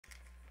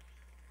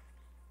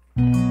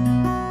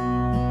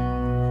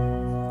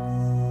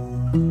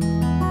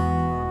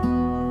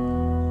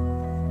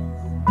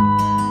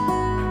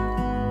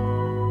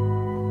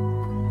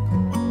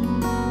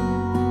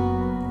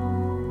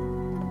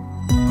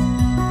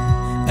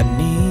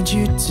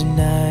you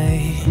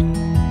tonight.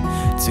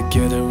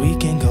 Together we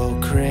can go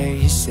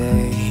crazy.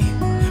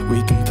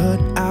 We can put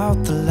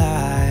out the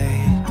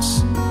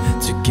lights.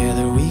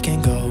 Together we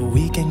can go,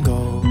 we can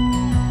go.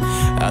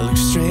 I look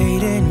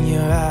straight in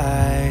your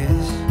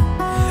eyes,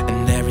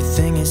 and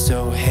everything is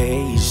so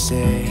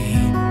hazy.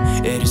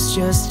 It is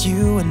just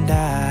you and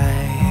I,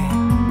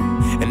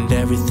 and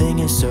everything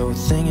is so,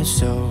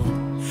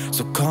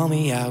 so call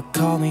me out,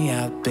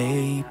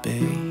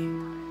 baby.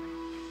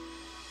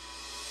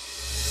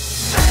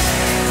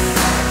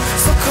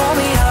 So call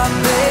me out,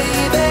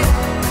 baby.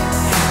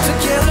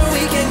 Together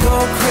we can go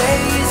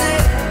crazy.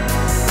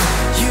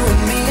 You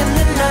and me in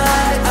the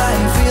night.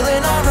 I'm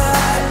feeling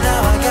alright.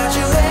 Now I got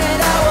you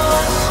and I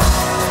want.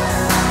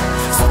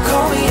 So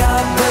call me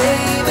out,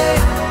 baby.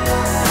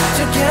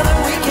 Together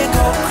we can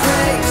go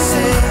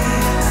crazy.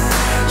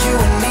 You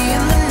and me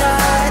in the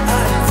night.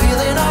 I'm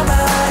feeling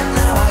alright.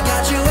 Now I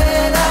got you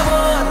and I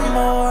want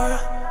more.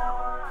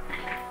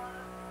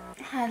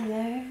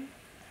 Hello.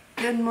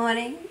 Good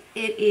morning.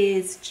 It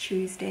is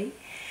Tuesday.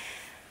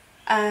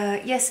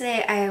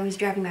 Yesterday I was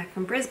driving back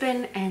from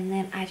Brisbane, and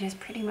then I just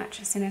pretty much,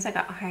 as soon as I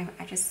got home,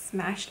 I just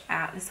smashed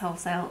out this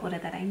wholesale order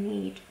that I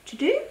need to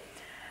do.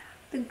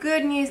 The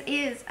good news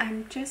is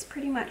I'm just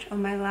pretty much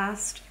on my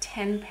last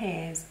 10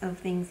 pairs of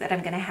things that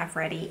I'm going to have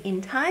ready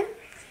in time.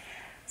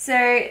 So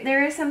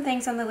there are some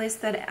things on the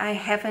list that I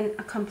haven't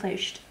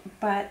accomplished,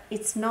 but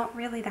it's not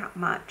really that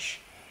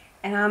much.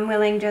 And I'm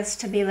willing just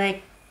to be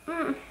like,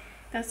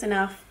 that's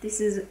enough. This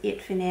is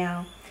it for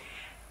now.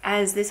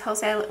 As this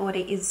wholesale order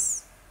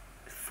is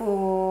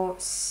for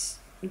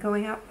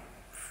going up,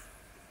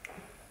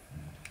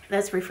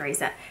 let's rephrase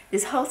that.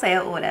 This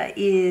wholesale order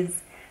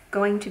is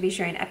going to be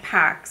shown at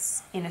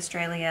PAX in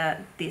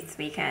Australia this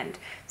weekend.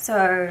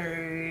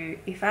 So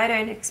if I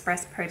don't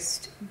express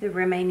post the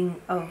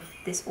remaining of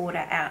this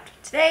order out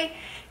today,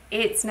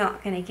 it's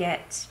not going to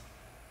get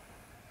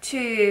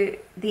to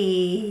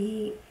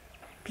the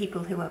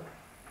people who are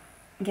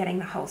getting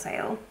the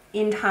wholesale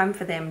in time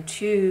for them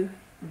to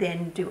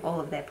then do all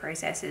of their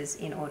processes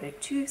in order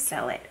to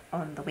sell it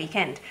on the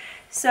weekend.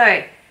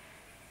 So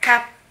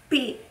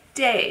happy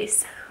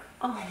days,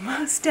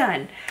 almost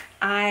done.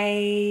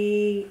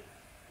 I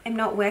am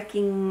not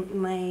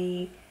working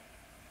my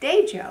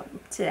day job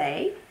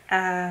today,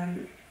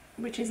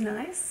 which is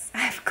nice.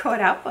 I've caught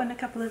up on a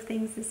couple of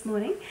things this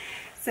morning.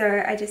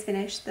 So I just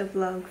finished the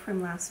vlog from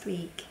last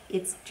week.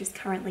 It's just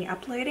currently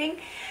uploading,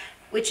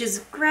 which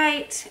is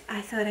great.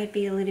 I thought I'd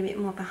be a little bit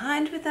more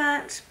behind with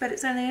that, but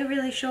it's only a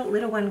really short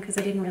little one because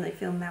I didn't really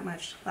film that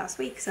much last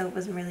week, so it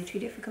wasn't really too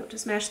difficult to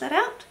smash that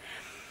out.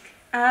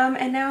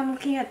 And now I'm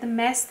looking at the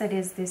mess that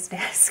is this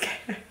desk.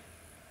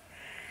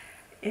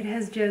 It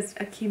has just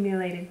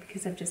accumulated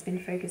because I've just been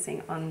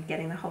focusing on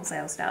getting the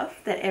wholesale stuff,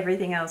 that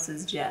everything else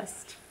is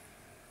just,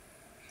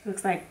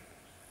 looks like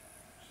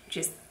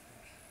just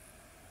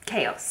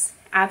chaos,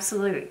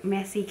 absolute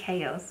messy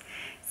chaos.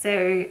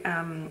 So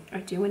I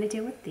do want to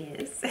deal with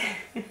this.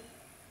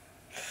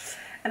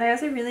 And I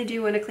also really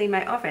do want to clean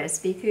my office,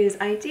 because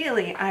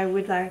ideally I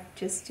would like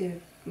just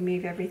to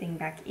move everything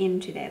back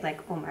into there,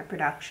 like all my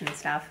production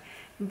stuff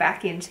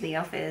back into the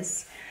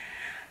office.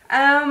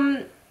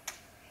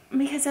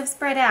 Because I've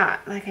spread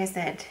out, like I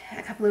said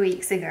a couple of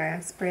weeks ago,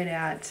 I've spread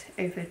out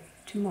over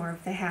to more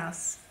of the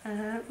house,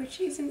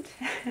 which isn't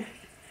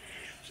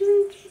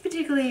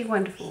particularly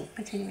wonderful,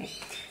 but anyway.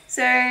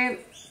 So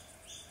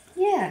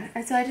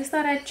yeah, so I just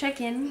thought I'd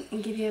check in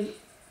and give you a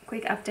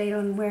quick update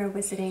on where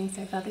we're sitting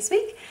so far this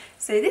week.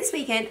 So this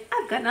weekend,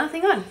 I've got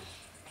nothing on,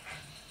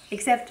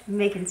 except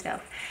making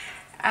stuff,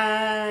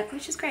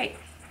 which is great.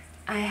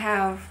 I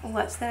have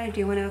lots that I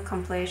do want to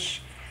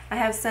accomplish. I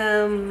have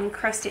some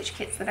cross-stitch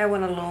kits that I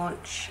want to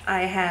launch.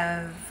 I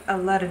have a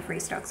lot of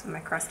restocks of my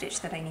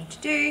cross-stitch that I need to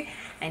do.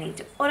 I need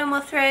to order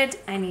more thread.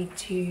 I need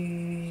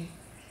to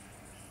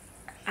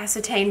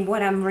ascertain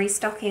what I'm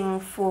restocking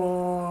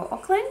for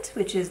Auckland,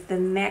 which is the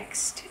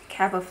next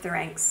cab off the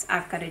ranks.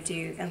 I've got to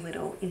do a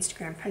little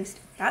Instagram post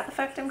about the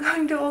fact I'm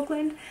going to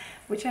Auckland,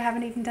 which I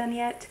haven't even done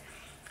yet.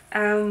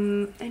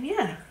 And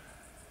yeah,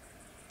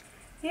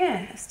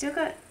 I've still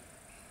got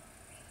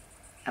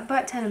a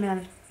butt-ton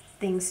amount of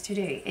things to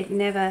do. It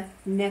never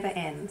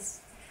ends,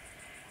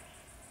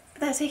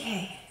 but that's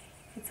okay.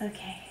 It's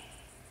okay.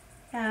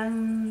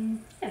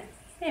 Yeah,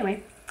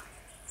 anyway.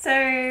 So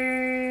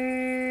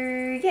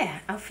yeah,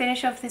 I'll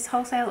finish off this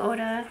wholesale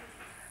order,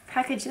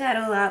 package that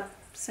all up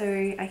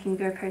so I can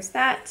go post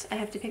that. I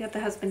have to pick up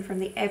the husband from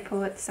the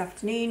airport this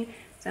afternoon,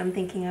 so I'm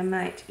thinking I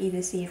might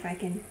either see if I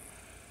can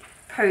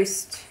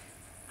post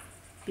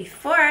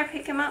before I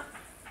pick him up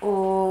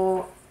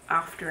or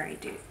after I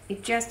do.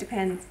 It just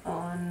depends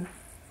on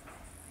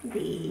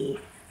the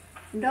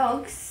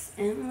dogs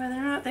and whether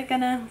or not they're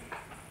gonna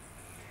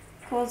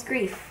cause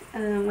grief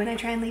when I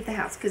try and leave the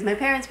house, because my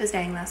parents were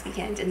staying last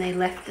weekend and they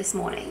left this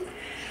morning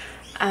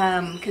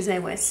because they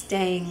were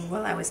staying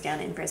while I was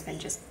down in Brisbane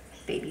just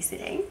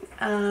babysitting,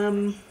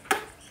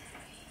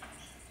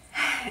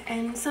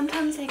 and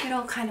sometimes they get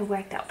all kind of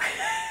worked up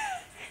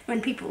when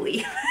people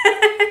leave.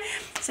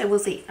 So we'll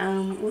see.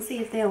 We'll see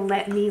if they'll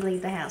let me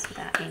leave the house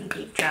without any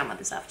big drama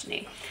this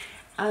afternoon.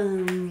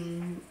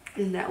 And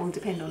that will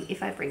depend on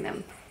if I bring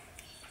them,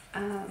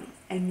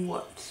 and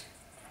what,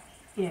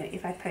 you know,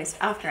 if I post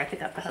after I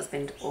pick up the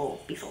husband or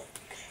before.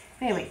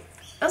 Anyway,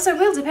 also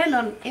will depend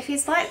on if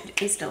his flight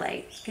is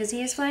delayed, because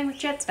he is flying with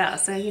Jetstar,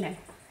 so you know,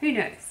 who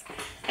knows.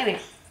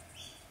 Anyway,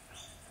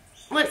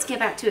 let's get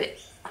back to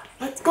it.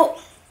 Let's go.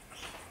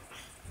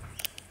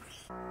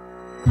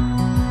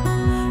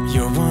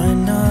 You're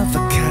one of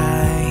a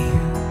kind.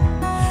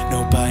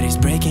 Nobody's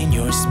breaking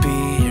your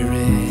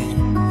spirit.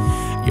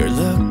 You're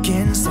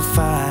looking so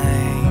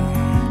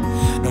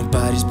fine.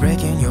 Nobody's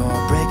breaking your.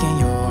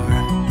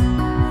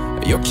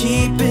 You're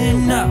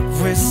keeping up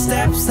with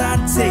steps I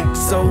take,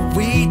 so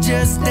we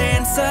just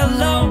dance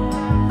alone.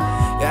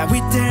 Yeah, we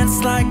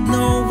dance like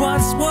no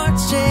one's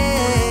watching.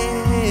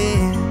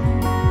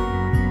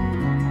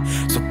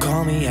 So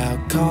call me out,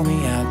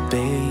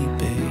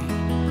 baby.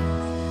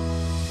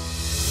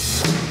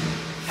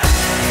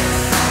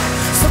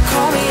 So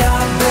call me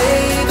out,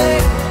 baby.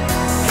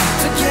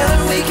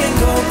 Together we can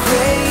go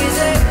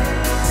crazy.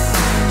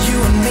 You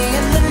and me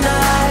in the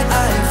night.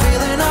 I'm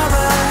feeling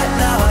alright.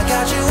 Now I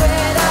got you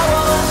where I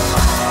want.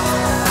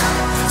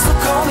 So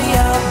call me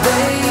out,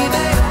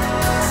 baby.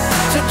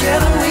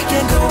 Together we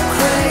can go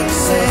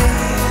crazy.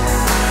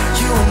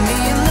 You and me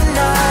in the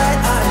night.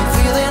 I'm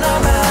feeling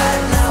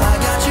alright. Now I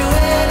got you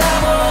where I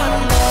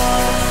want.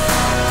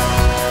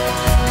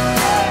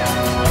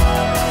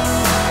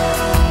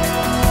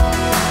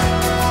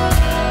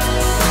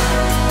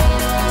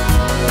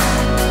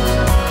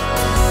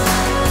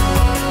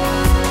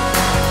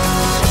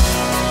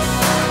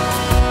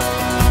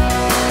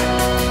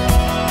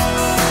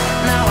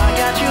 Now I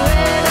got you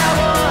where I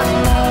want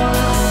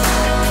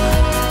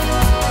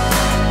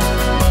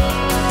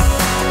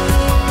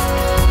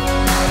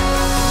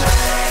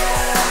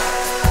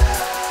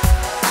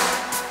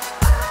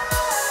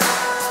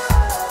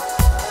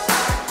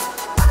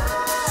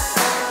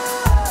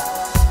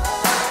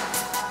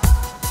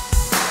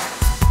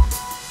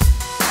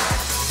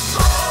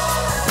more.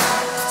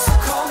 So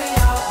call me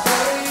out,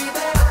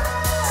 baby.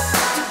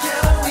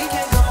 Together we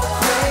can go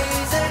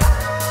crazy.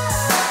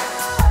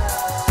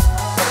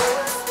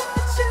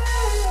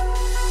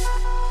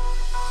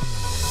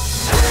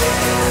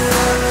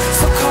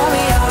 So call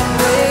me out,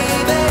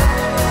 baby.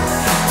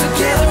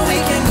 Together we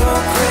can go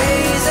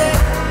crazy.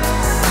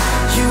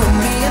 You and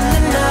me in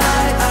the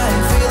night. I'm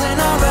feeling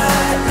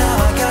alright. Now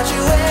I got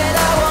you where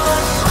I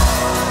want.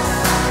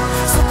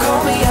 So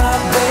call me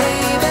out,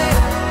 baby.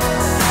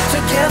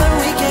 Together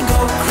we can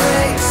go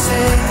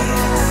crazy.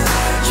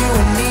 You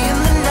and me in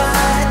the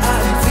night.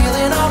 I'm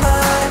feeling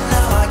alright.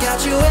 Now I got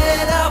you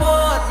where I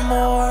want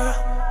more.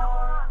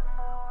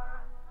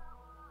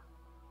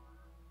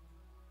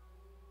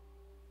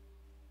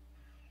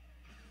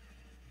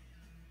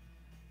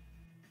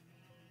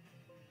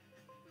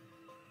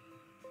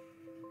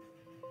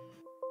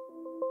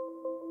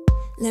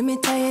 Let me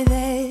tell you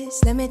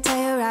this, let me tell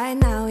you right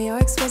now, your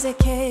exquisite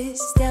kiss,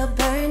 still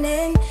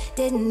burning,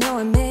 didn't know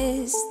I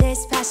missed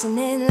this passion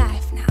in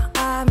life. Now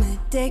I'm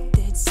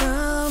addicted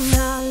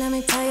somehow. Let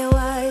me tell you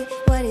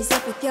what is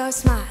up with your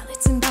smile.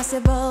 It's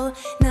impossible,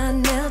 not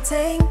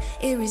melting,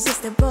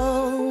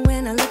 irresistible.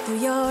 When I look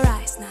through your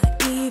eyes,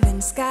 not even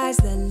sky's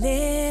the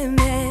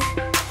limit.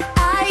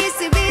 I used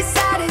to be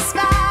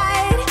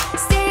satisfied,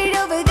 stayed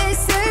over the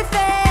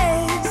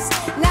surface.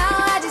 Now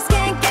I just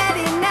can't get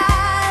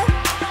enough.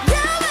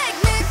 You make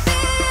me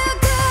feel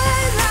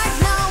good like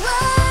no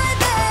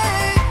other.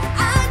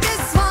 I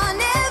just want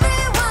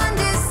everyone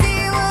to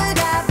see what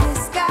I've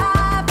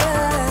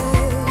discovered.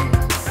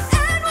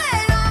 And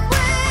when I'm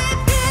with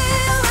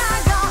you, I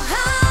go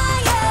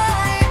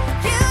higher.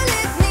 You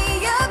lift me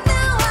up,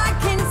 now I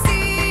can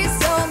see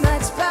so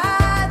much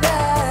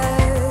farther.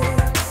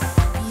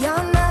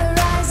 You're not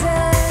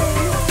rising.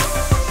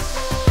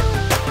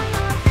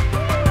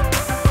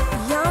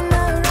 You're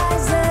not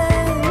rising.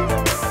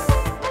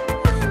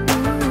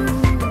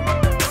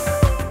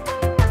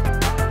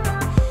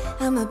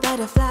 I'm a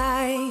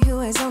butterfly who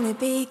has only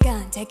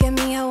begun, taking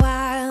me a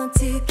while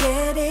to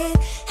get it.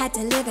 Had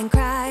to live and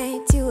cry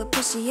to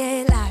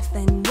appreciate life,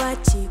 and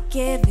what you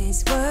give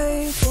is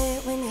worth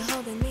it when you're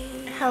holding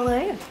me.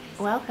 Hello,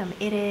 welcome.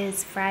 It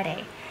is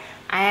Friday.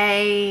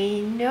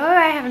 I know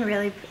I haven't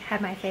really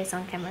had my face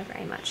on camera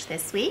very much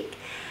this week,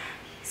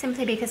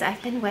 simply because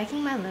I've been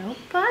working my little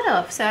butt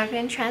off. So I've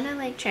been trying to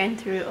like churn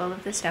through all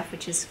of the stuff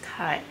which is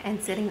cut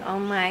and sitting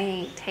on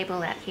my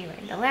table out here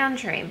in the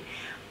lounge room,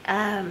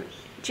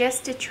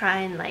 just to try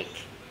and like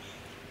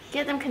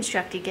get them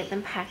constructed, get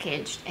them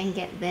packaged, and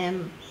get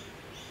them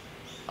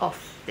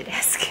off the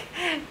desk.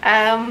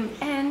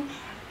 And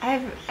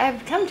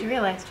I've come to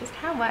realize just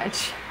how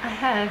much I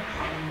have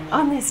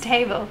on this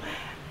table.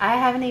 I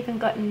haven't even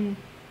gotten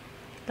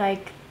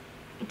like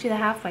to the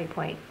halfway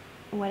point,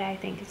 what I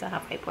think is the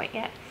halfway point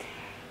yet,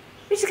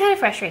 which is kind of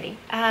frustrating.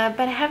 But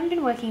I haven't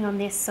been working on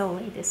this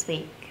solely this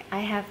week. I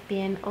have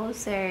been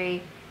also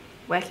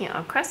working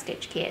on cross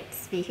stitch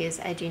kits because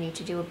I do need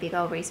to do a big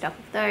old restock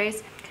of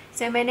those.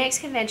 So my next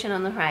convention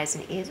on the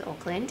horizon is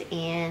Auckland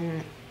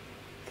in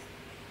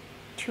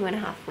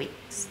 2.5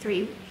 weeks.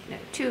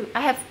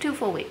 I have 2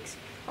 full weeks,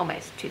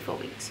 almost 2 full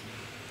weeks,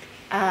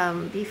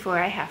 before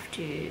I have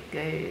to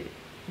go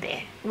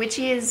there, which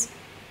is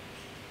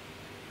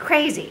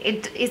crazy.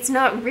 It's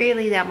not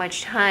really that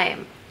much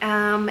time.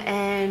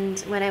 And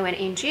when I went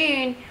in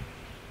June,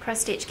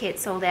 cross-stitch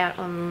kits sold out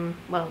on,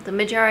 well, the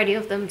majority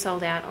of them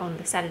sold out on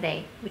the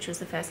Saturday, which was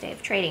the first day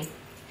of trading,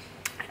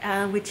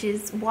 which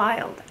is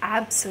wild,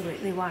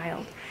 absolutely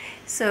wild.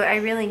 So I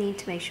really need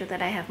to make sure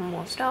that I have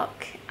more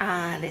stock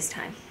this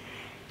time,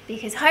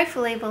 because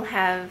hopefully we'll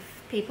have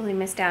people who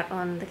missed out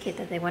on the kit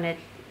that they wanted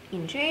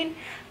in June,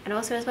 and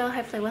also as well,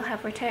 hopefully we'll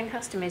have return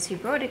customers who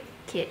brought a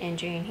kit in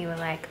June who were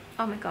like,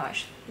 oh my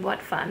gosh,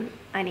 what fun,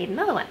 I need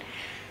another one.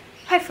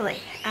 Hopefully.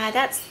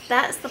 That's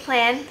the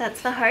plan,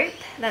 that's the hope,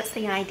 that's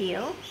the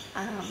ideal.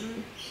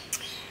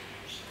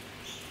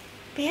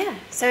 But yeah,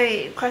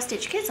 so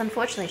cross-stitch kits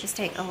unfortunately just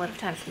take a lot of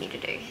time for me to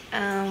do.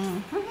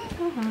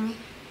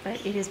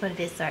 But it is what it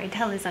is. Sorry,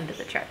 Dell is under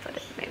the tripod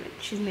at the moment.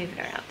 She's moving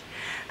around.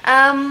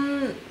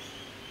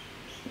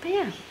 But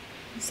yeah,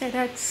 so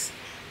that's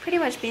pretty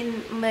much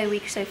been my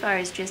week so far,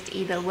 is just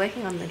either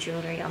working on the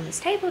jewellery on this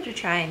table to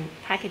try and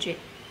package it,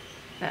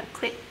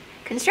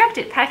 construct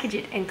it, package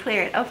it and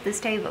clear it off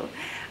this table,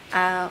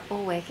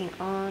 or working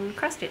on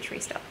cross-stitch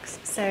restocks.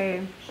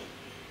 So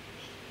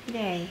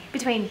yay,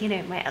 between, you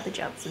know, my other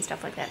jobs and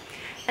stuff like that.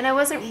 And I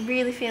wasn't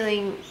really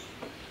feeling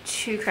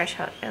too crash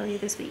hot earlier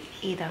this week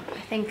either. I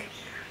think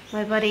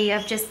my body,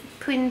 I've just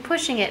been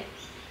pushing it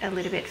a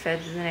little bit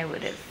further than I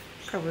would have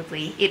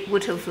probably, it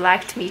would have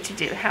liked me to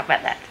do. How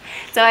about that?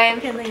 So I am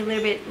feeling a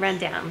little bit run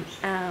down.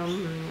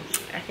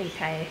 I think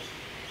I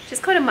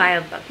just caught a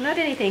mild bug, not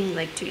anything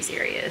like too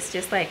serious,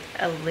 just like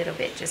a little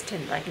bit, just to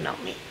like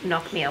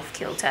knock me off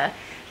kilter,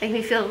 make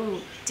me feel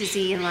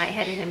dizzy and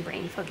lightheaded and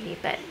brain foggy,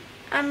 but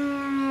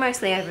I'm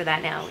mostly over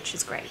that now, which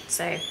is great.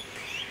 So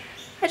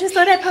I just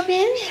thought I'd pop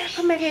in,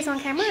 put my face on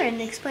camera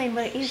and explain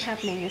what is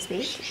happening this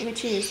week,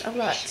 which is a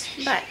lot.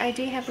 But I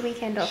do have the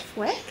weekend off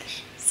work,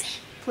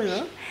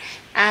 plural,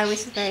 which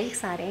is very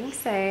exciting.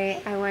 So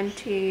I want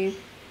to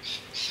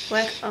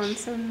work on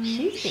some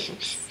new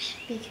things,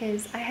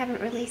 because I haven't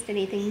released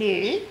anything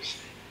new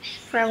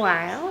for a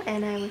while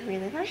and I would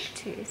really like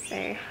to.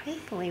 So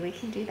hopefully we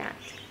can do that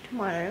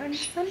tomorrow and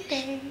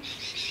Sunday.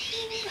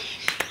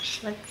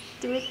 Let's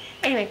do it.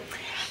 Anyway,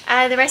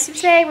 the rest of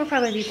today will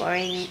probably be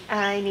boring.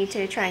 I need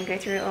to try and go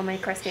through all my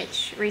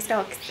cross-stitch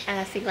restocks,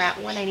 figure out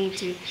what I need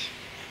to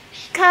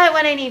cut,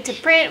 what I need to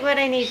print, what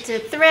I need to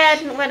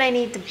thread, what I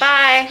need to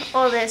buy,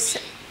 all this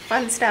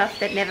fun stuff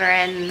that never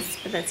ends,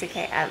 but that's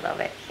okay, I love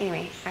it.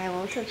 Anyway, I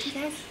will talk to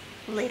you guys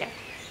later.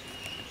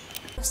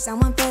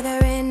 Someone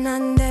further in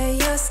under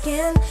your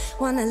skin,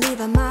 wanna leave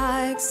a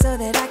mark so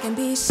that I can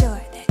be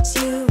sure that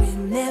you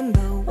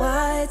remember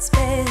what's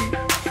been.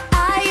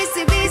 I used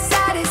to be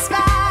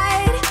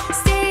satisfied,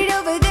 stayed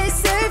over the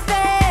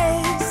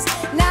surface.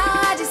 Now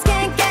I just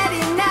can't get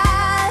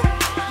enough.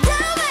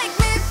 You make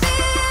me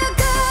feel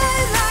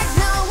good like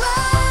no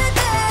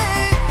other.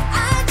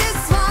 I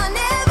just want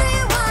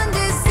everyone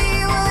to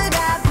see what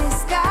I've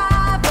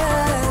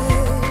discovered.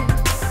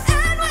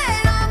 And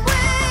when I'm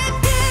with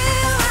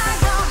you, I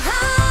go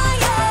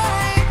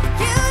higher.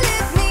 You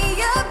lift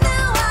me up,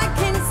 now I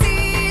can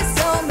see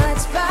so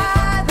much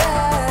farther.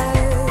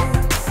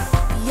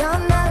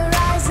 Beyond the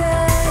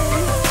horizon.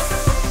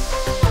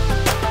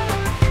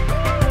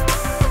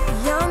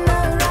 Beyond the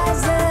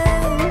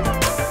horizon.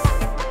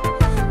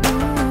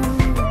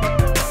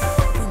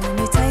 And let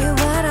me tell you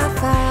what I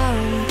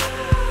found.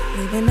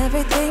 Leaving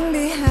everything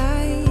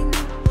behind,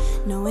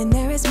 knowing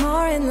there is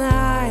more in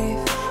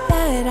life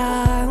that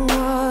I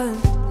want.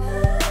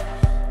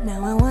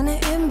 Now I wanna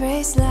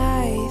embrace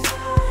life,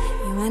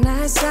 you and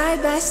I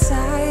side by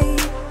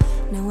side,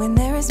 knowing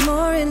there is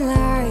more in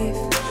life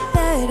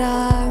that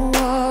I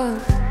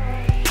want.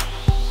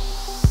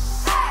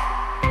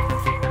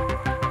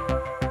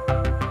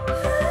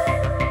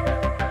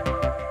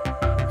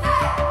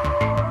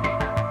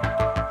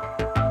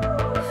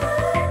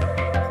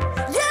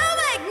 You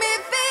make me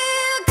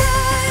feel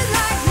good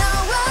like no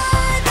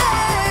other.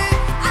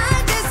 I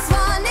just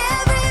want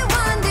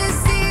everyone to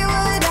see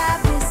what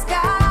I've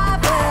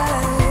discovered.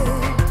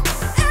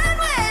 And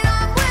when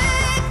I'm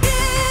with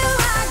you,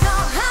 I go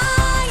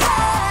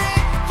higher.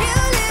 You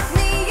lift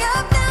me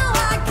up, now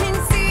I can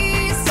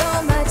see so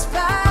much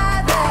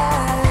farther.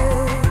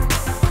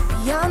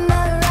 Beyond the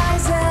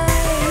horizon.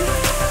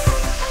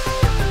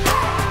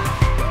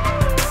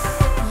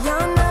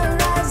 Beyond the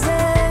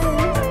horizon.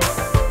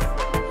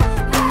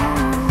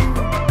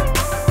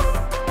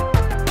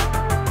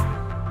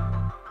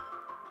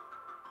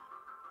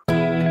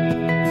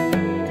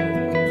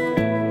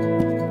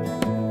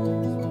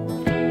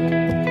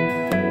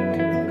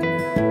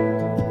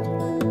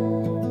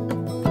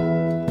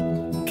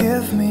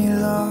 Give me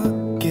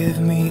love, give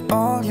me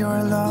all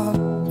your love,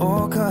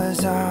 oh,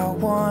 'cause I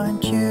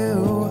want you.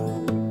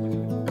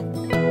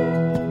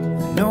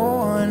 No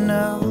one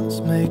else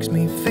makes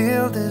me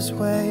feel this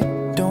way,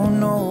 don't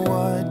know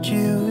what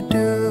you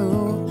do.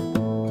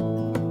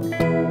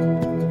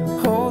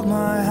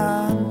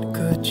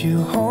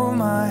 you hold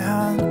my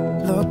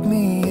hand, look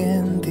me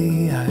in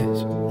the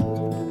eyes.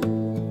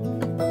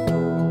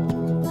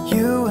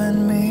 You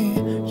and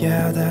me,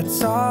 yeah,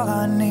 that's all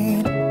I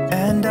need,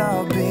 and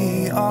I'll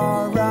be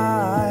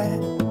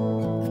alright.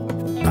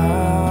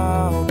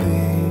 I'll be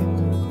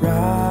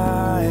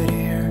right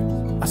here.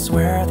 I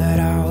swear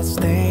that I'll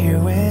stay here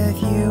with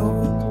you.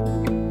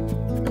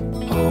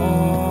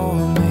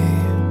 Hold me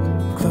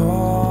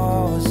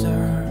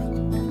closer.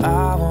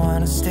 I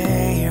wanna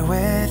stay here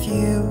with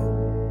you.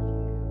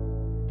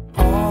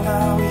 All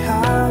that we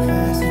have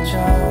is each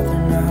other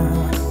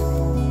now.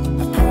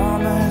 I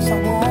promise I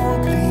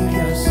won't leave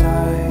your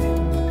side.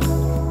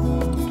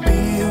 Be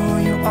who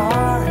you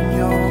are and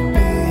you'll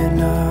be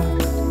enough.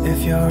 If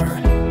you're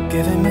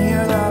giving me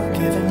your love,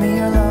 giving me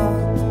your love.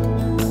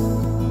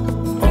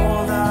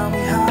 All that we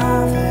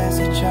have is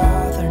each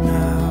other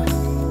now.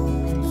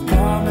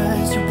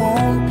 Promise you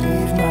won't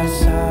leave my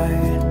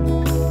side.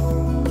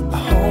 I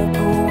hope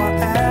who I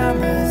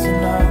am is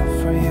enough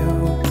for you.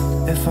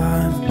 If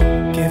I'm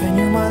giving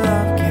you my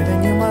love,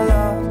 giving you my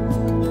love,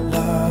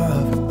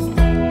 love.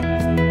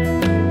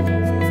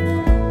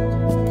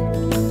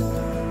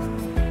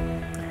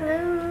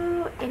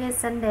 Hello, it is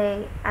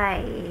Sunday.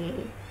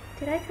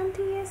 Did I come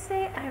to you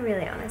yesterday? I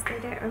really honestly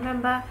don't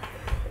remember.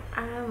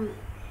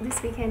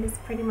 This weekend has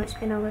pretty much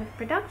been all of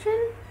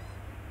production.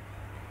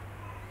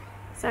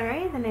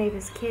 Sorry, the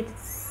neighbour's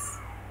kids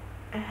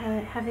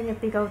are having a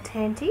big old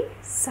tanty.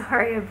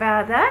 Sorry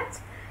about that.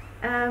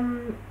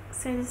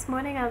 So this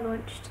morning I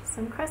launched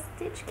some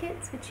cross-stitch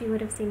kits, which you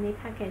would have seen me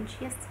package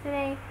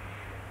yesterday.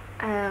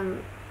 I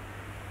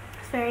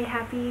was very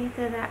happy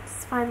that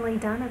that's finally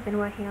done. I've been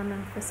working on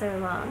them for so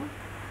long.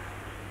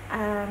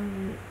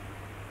 And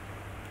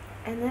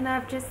then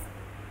I've just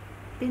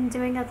been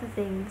doing other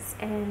things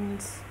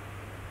and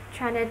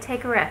trying to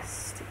take a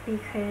rest,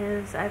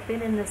 because I've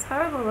been in this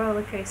horrible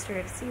roller coaster,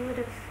 as you would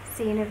have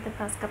seen over the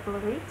past couple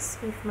of weeks,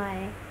 with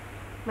my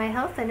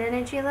health and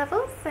energy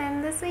levels,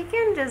 and this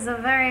weekend is a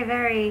very,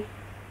 very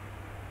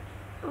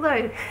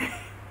low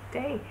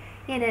day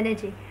in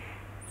energy.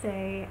 So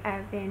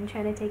I've been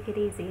trying to take it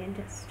easy and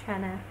just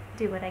trying to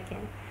do what I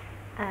can.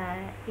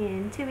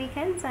 In 2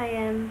 weekends I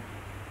am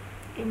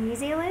in New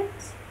Zealand,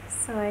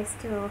 so I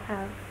still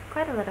have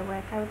quite a lot of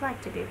work I would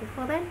like to do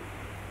before then,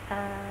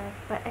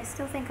 but I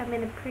still think I'm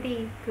in a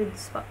pretty good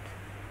spot.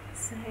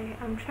 So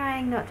I'm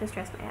trying not to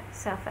stress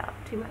myself out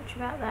too much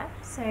about that.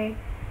 So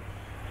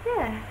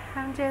yeah,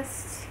 I'm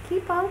just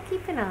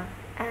keeping on.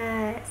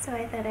 So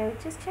I thought I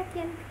would just check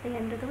in for the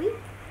end of the week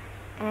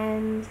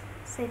and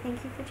say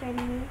thank you for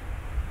joining me.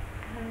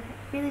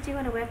 I really do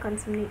want to work on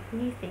some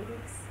new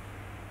things,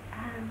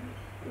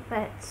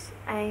 but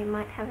I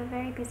might have a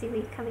very busy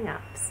week coming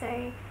up,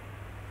 so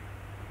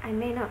I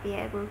may not be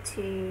able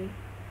to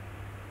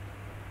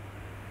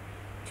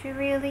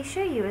really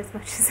show you as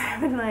much as I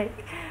would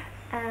like,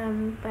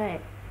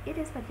 but it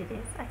is what it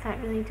is. I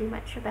can't really do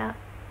much about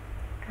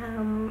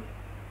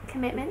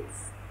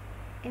commitments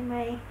in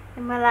my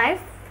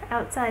life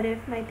outside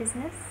of my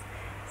business.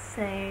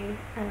 So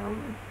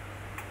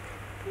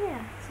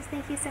yeah, just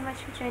thank you so much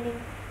for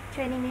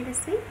joining me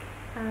this week,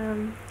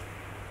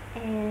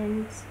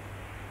 and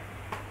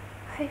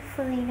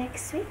hopefully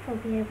next week I'll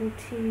be able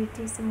to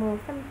do some more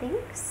fun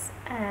things.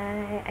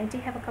 I do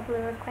have a couple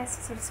of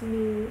requests of some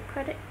new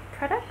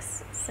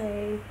products,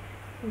 so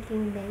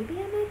thinking maybe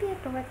I might be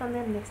able to work on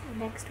them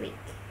next week.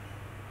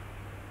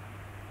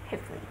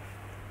 Hopefully.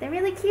 They're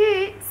really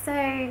cute, so,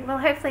 well,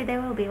 hopefully they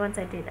will be once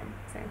I do them,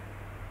 so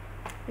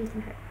we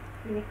can hope.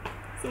 Anyway,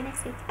 see you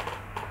next week.